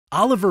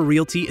Oliver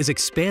Realty is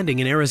expanding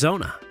in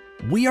Arizona.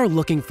 We are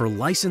looking for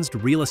licensed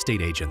real estate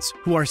agents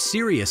who are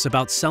serious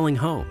about selling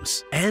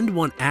homes and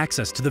want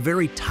access to the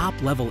very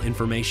top-level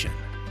information.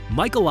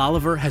 Michael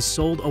Oliver has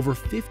sold over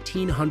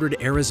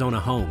 1,500 Arizona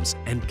homes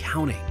and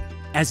counting.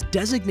 As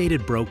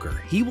designated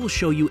broker, he will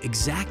show you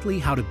exactly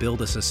how to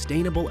build a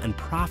sustainable and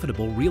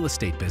profitable real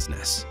estate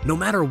business, no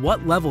matter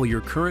what level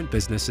your current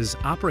business is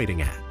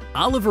operating at.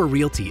 Oliver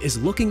Realty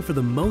is looking for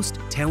the most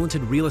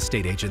talented real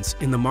estate agents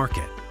in the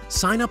market.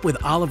 Sign up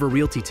with Oliver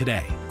Realty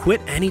today. Quit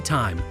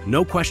anytime,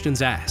 no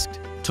questions asked.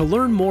 To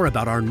learn more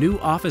about our new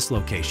office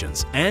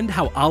locations and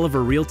how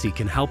Oliver Realty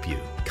can help you,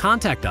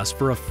 contact us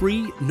for a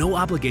free,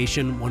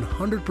 no-obligation,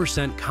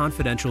 100%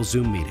 confidential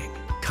Zoom meeting.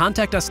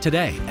 Contact us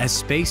today as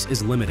space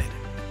is limited.